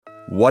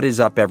What is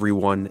up,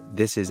 everyone?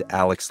 This is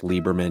Alex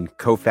Lieberman,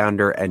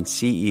 co-founder and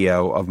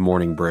CEO of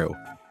Morning Brew.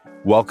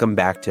 Welcome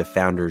back to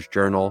Founders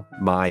Journal,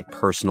 my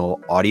personal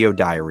audio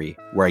diary,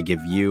 where I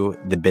give you,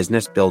 the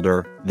business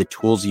builder, the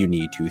tools you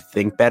need to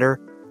think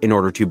better in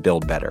order to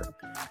build better,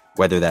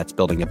 whether that's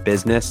building a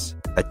business,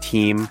 a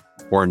team,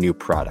 or a new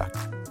product.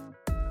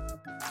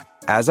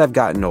 As I've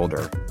gotten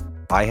older,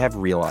 I have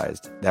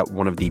realized that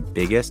one of the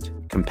biggest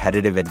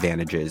competitive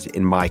advantages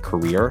in my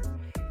career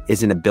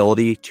is an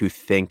ability to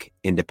think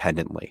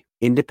independently.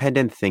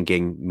 Independent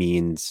thinking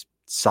means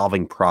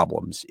solving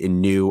problems in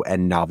new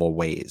and novel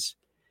ways.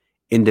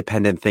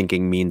 Independent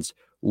thinking means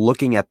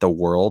looking at the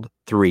world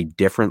through a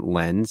different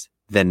lens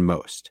than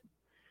most.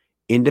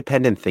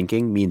 Independent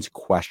thinking means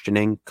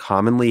questioning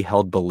commonly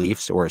held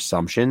beliefs or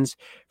assumptions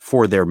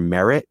for their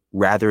merit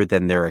rather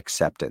than their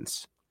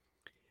acceptance.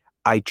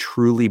 I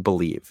truly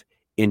believe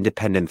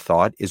independent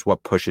thought is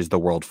what pushes the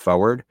world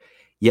forward,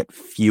 yet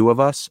few of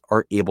us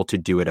are able to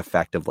do it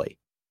effectively.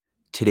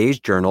 Today's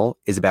journal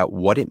is about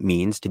what it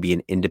means to be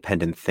an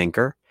independent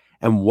thinker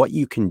and what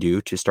you can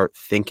do to start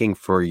thinking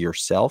for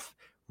yourself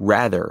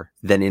rather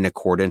than in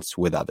accordance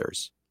with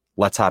others.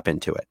 Let's hop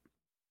into it.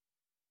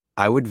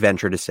 I would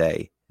venture to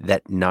say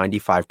that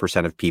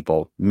 95% of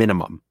people,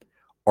 minimum,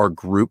 are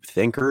group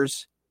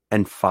thinkers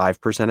and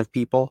 5% of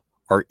people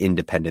are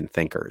independent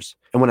thinkers.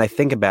 And when I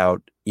think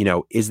about,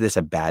 is this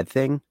a bad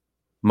thing?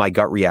 My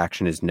gut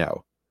reaction is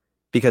no.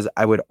 Because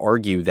I would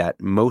argue that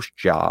most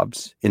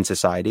jobs in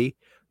society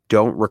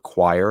don't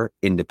require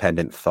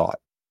independent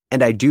thought.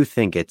 And I do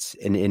think it's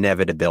an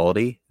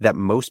inevitability that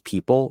most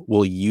people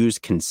will use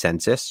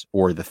consensus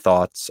or the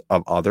thoughts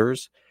of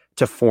others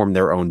to form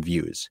their own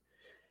views.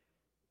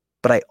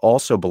 But I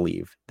also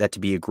believe that to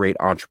be a great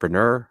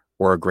entrepreneur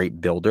or a great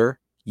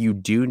builder, you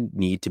do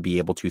need to be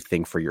able to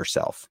think for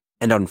yourself.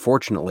 And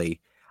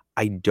unfortunately,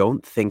 I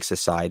don't think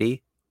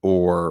society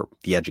or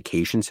the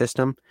education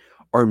system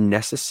are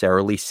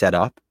necessarily set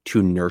up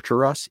to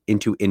nurture us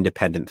into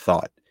independent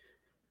thought.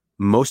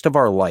 Most of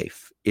our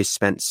life is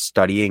spent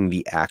studying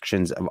the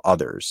actions of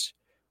others,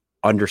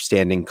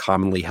 understanding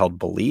commonly held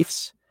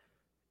beliefs,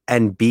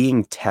 and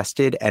being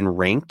tested and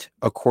ranked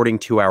according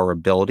to our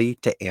ability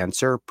to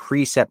answer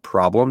preset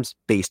problems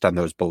based on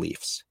those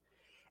beliefs.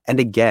 And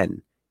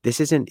again, this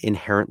isn't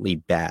inherently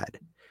bad,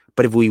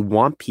 but if we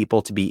want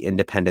people to be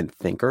independent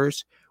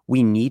thinkers,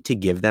 we need to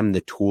give them the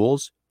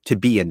tools to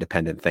be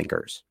independent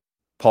thinkers.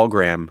 Paul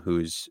Graham,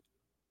 who's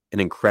an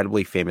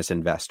incredibly famous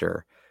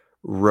investor,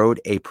 wrote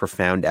a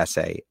profound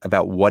essay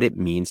about what it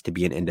means to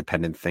be an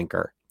independent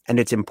thinker. And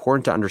it's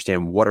important to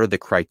understand what are the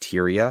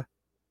criteria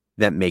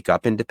that make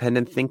up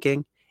independent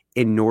thinking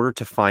in order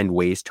to find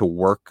ways to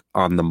work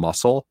on the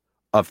muscle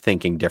of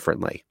thinking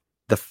differently.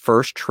 The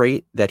first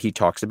trait that he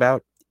talks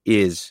about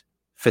is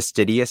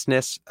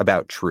fastidiousness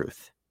about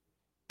truth.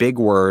 Big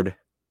word,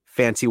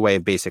 fancy way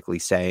of basically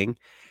saying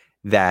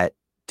that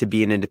to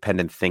be an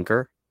independent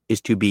thinker is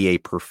to be a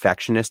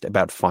perfectionist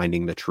about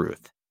finding the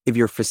truth. If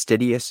you're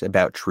fastidious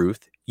about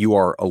truth, you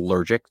are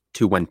allergic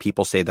to when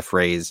people say the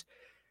phrase,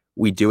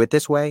 "We do it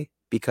this way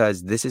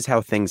because this is how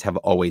things have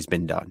always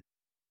been done."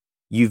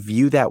 You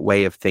view that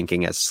way of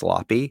thinking as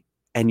sloppy,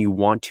 and you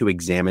want to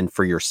examine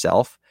for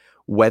yourself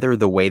whether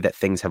the way that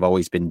things have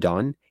always been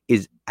done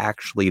is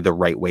actually the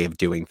right way of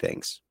doing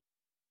things.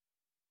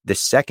 The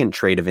second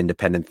trait of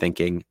independent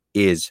thinking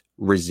is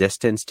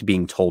resistance to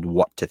being told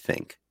what to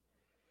think.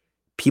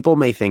 People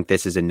may think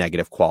this is a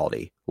negative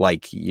quality,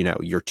 like,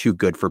 you're too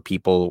good for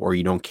people or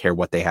you don't care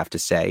what they have to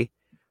say,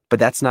 but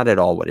that's not at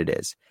all what it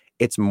is.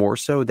 It's more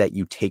so that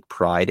you take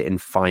pride in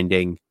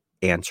finding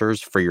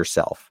answers for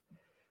yourself.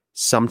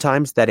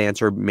 Sometimes that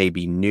answer may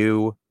be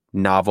new,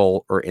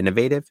 novel, or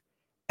innovative,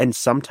 and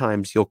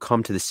sometimes you'll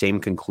come to the same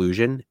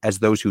conclusion as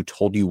those who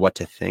told you what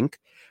to think,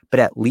 but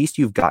at least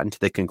you've gotten to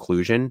the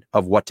conclusion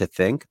of what to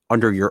think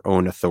under your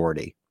own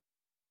authority.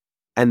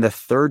 And the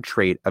third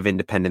trait of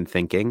independent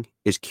thinking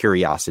is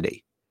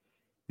curiosity.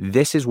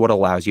 This is what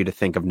allows you to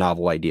think of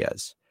novel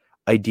ideas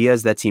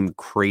that seem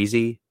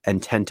crazy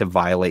and tend to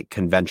violate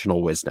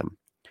conventional wisdom,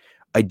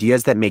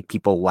 ideas that make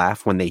people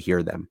laugh when they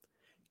hear them.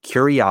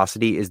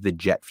 Curiosity is the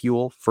jet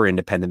fuel for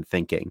independent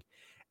thinking.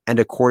 And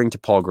according to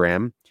Paul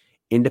Graham,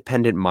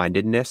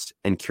 independent-mindedness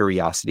and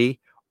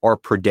curiosity are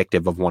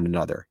predictive of one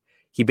another.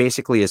 He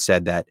basically has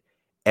said that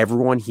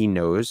everyone he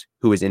knows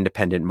who is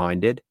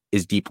independent-minded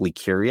is deeply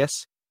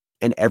curious,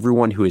 and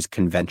everyone who is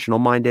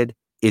conventional-minded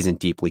isn't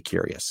deeply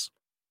curious.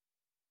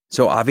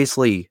 So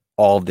obviously,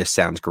 all of this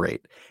sounds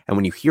great. And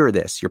when you hear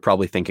this, you're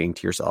probably thinking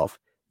to yourself,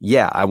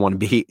 yeah, I want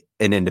to be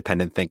an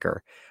independent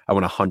thinker. I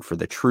want to hunt for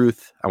the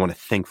truth. I want to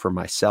think for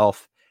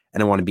myself,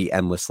 and I want to be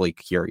endlessly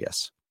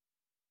curious.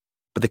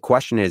 But the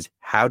question is,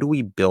 how do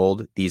we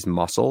build these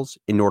muscles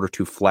in order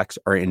to flex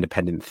our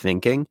independent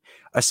thinking,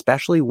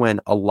 especially when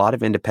a lot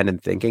of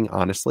independent thinking,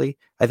 honestly,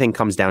 I think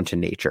comes down to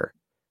nature.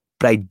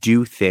 But I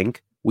do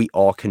think we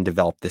all can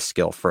develop this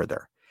skill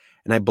further.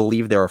 And I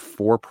believe there are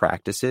 4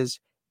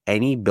 practices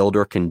any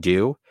builder can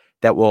do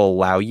that will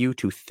allow you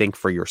to think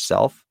for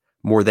yourself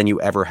more than you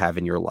ever have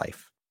in your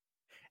life.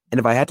 And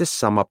if I had to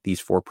sum up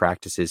these 4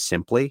 practices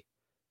simply,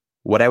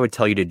 what I would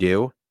tell you to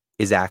do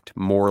is act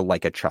more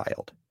like a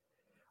child.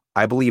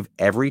 I believe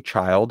every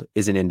child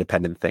is an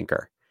independent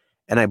thinker.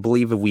 And I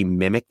believe if we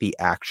mimic the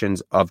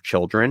actions of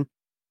children,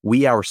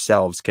 we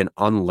ourselves can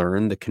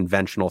unlearn the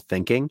conventional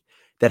thinking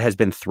that has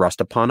been thrust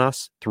upon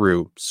us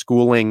through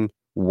schooling,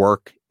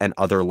 work, and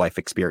other life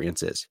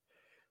experiences.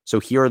 So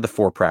here are the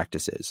 4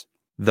 practices.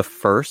 The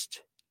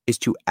first is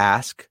to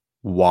ask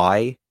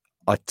why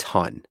a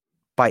ton.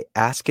 By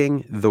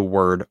asking the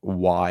word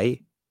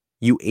why,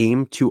 you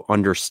aim to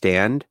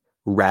understand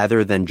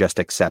rather than just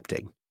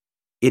accepting.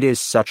 It is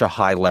such a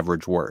high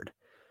leverage word.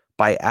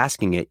 By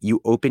asking it,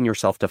 you open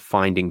yourself to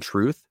finding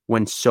truth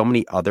when so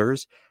many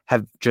others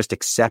have just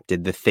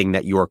accepted the thing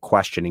that you are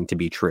questioning to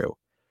be true.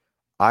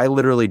 I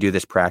literally do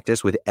this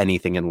practice with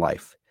anything in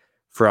life,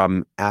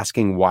 from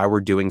asking why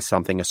we're doing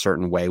something a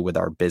certain way with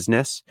our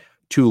business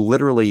to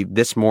literally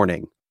this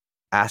morning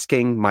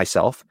asking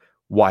myself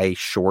why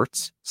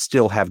shorts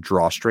still have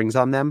drawstrings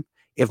on them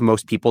if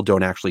most people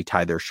don't actually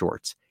tie their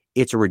shorts.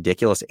 It's a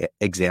ridiculous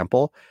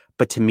example,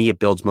 but to me, it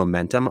builds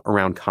momentum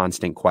around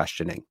constant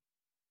questioning.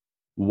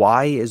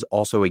 Why is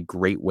also a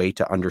great way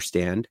to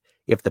understand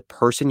if the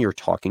person you're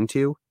talking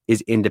to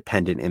is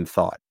independent in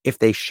thought. If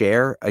they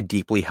share a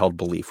deeply held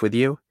belief with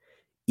you,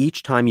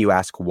 each time you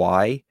ask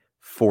why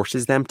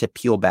forces them to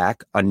peel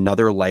back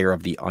another layer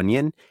of the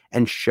onion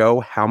and show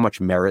how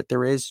much merit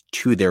there is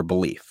to their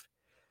belief.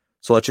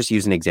 So let's just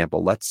use an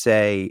example. Let's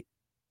say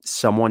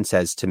someone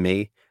says to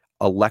me,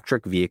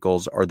 electric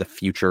vehicles are the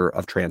future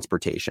of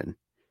transportation.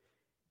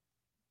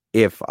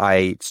 If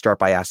I start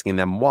by asking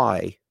them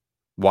why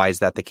is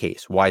that the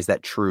case? Why is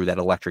that true that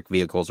electric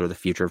vehicles are the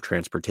future of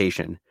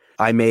transportation?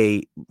 I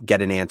may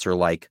get an answer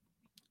like,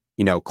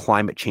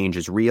 climate change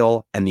is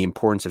real and the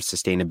importance of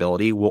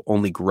sustainability will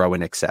only grow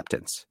in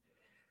acceptance.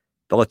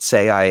 But let's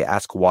say I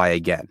ask why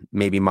again.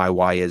 Maybe my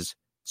why is,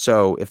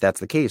 so if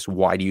that's the case,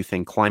 why do you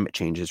think climate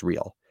change is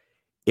real?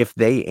 If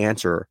they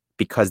answer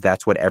because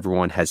that's what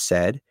everyone has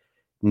said,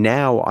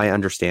 now I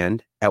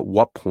understand at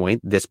what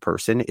point this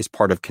person is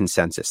part of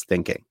consensus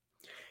thinking.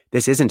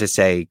 This isn't to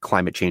say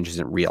climate change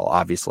isn't real,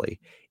 obviously.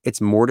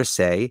 It's more to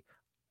say,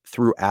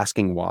 through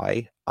asking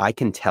why, I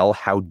can tell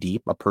how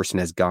deep a person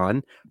has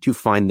gone to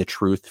find the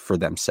truth for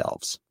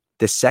themselves.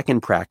 The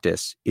second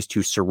practice is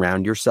to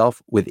surround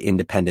yourself with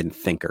independent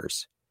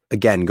thinkers.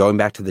 Again, going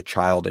back to the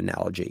child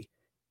analogy,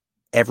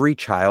 every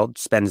child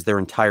spends their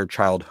entire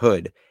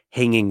childhood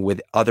hanging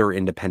with other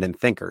independent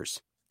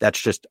thinkers. That's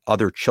just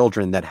other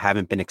children that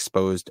haven't been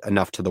exposed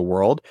enough to the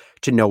world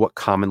to know what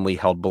commonly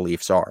held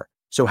beliefs are.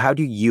 So how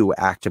do you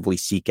actively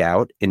seek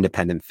out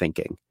independent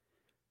thinking?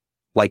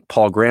 Like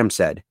Paul Graham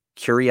said,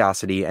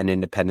 curiosity and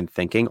independent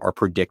thinking are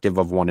predictive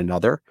of one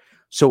another.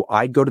 So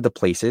I'd go to the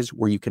places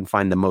where you can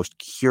find the most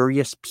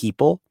curious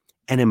people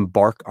and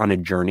embark on a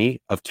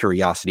journey of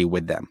curiosity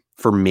with them.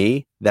 For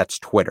me, that's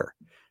Twitter.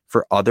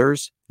 For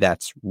others,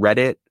 that's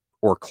Reddit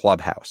or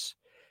Clubhouse.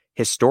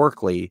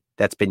 Historically,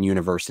 that's been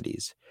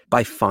universities.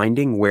 By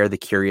finding where the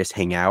curious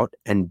hang out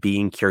and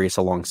being curious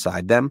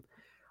alongside them,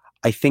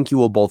 I think you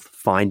will both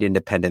find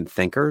independent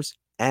thinkers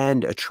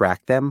and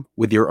attract them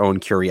with your own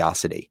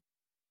curiosity.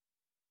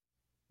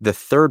 The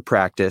third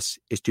practice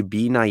is to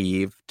be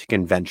naive to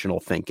conventional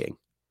thinking.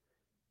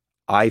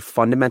 I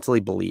fundamentally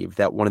believe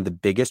that one of the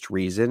biggest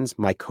reasons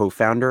my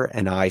co-founder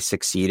and I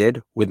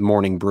succeeded with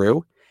Morning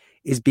Brew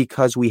is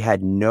because we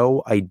had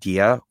no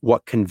idea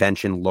what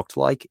convention looked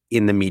like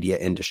in the media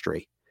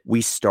industry.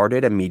 We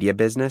started a media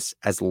business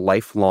as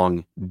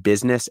lifelong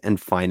business and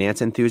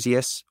finance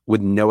enthusiasts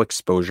with no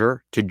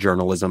exposure to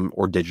journalism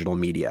or digital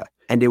media.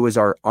 And it was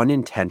our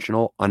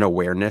unintentional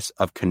unawareness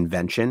of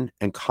convention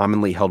and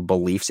commonly held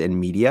beliefs in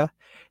media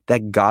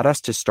that got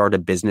us to start a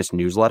business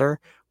newsletter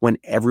when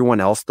everyone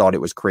else thought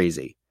it was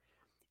crazy.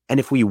 And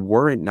if we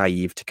weren't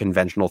naive to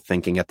conventional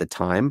thinking at the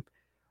time,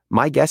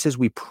 my guess is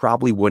we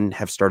probably wouldn't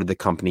have started the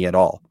company at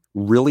all.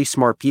 Really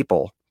smart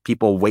people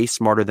way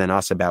smarter than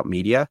us about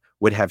media,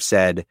 would have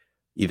said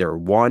either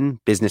 1,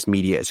 business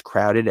media is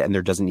crowded and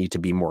there doesn't need to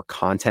be more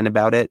content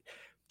about it.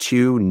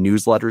 2,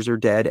 newsletters are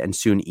dead and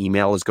soon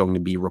email is going to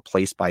be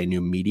replaced by a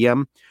new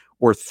medium.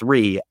 Or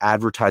 3,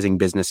 advertising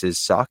businesses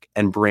suck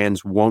and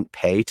brands won't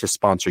pay to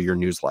sponsor your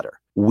newsletter.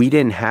 We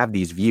didn't have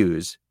these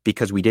views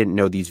because we didn't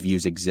know these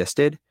views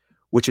existed,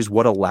 which is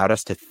what allowed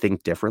us to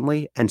think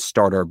differently and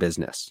start our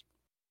business.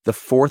 The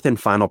fourth and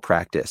final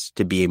practice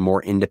to be a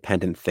more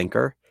independent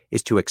thinker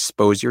is to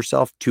expose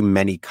yourself to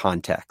many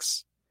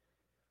contexts.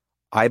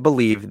 I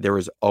believe there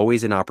is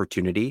always an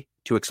opportunity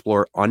to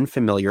explore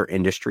unfamiliar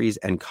industries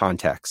and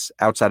contexts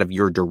outside of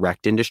your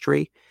direct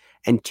industry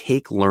and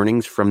take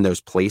learnings from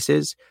those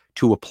places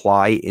to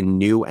apply in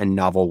new and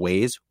novel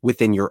ways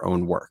within your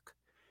own work.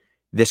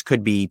 This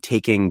could be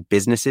taking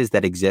businesses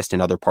that exist in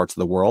other parts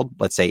of the world,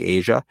 let's say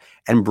Asia,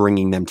 and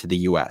bringing them to the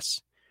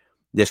US.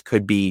 This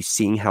could be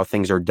seeing how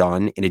things are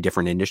done in a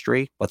different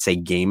industry, let's say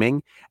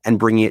gaming, and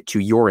bringing it to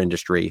your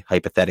industry,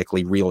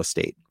 hypothetically real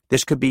estate.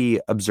 This could be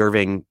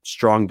observing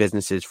strong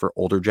businesses for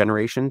older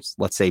generations,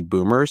 let's say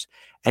boomers,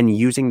 and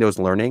using those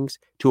learnings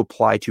to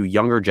apply to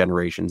younger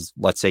generations.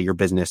 Let's say your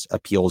business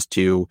appeals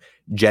to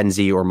Gen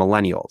Z or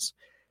millennials.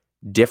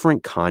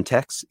 Different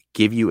contexts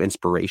give you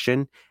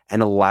inspiration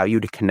and allow you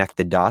to connect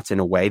the dots in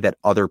a way that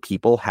other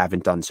people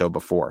haven't done so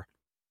before.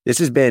 This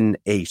has been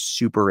a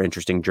super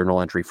interesting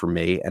journal entry for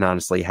me and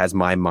honestly has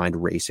my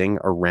mind racing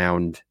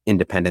around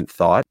independent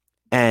thought.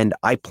 And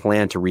I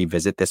plan to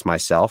revisit this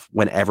myself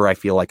whenever I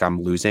feel like I'm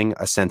losing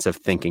a sense of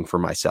thinking for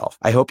myself.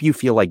 I hope you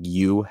feel like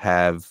you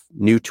have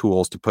new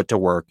tools to put to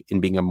work in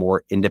being a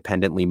more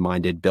independently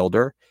minded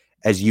builder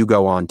as you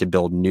go on to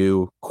build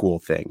new, cool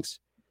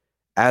things.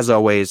 As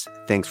always,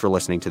 thanks for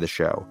listening to the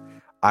show.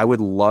 I would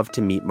love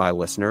to meet my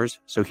listeners,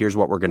 so here's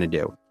what we're going to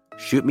do.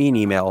 Shoot me an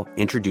email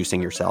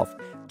introducing yourself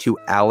to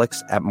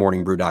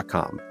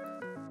alex@morningbrew.com.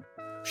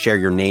 Share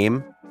your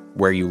name,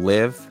 where you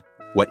live,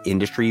 what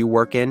industry you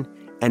work in,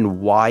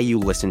 and why you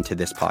listen to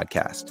this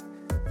podcast.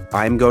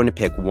 I'm going to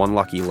pick one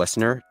lucky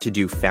listener to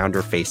do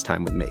Founder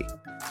FaceTime with me.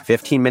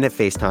 15-minute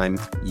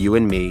FaceTime, you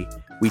and me.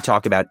 We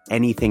talk about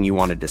anything you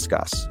want to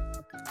discuss.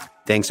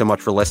 Thanks so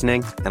much for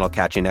listening, and I'll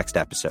catch you next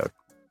episode.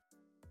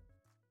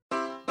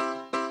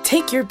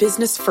 Take your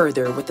business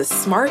further with the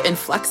smart and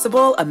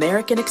flexible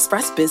American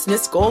Express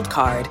Business Gold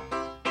Card.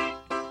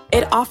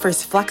 It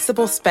offers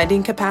flexible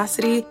spending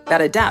capacity that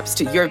adapts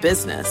to your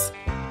business.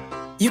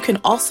 You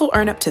can also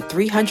earn up to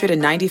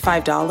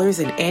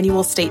 $395 in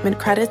annual statement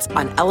credits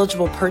on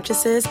eligible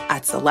purchases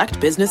at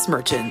select business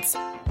merchants.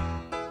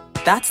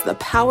 That's the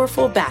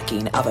powerful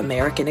backing of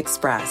American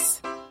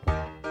Express.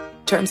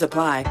 Terms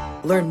apply.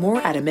 Learn more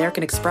at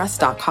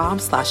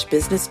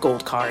americanexpress.com/business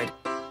gold card.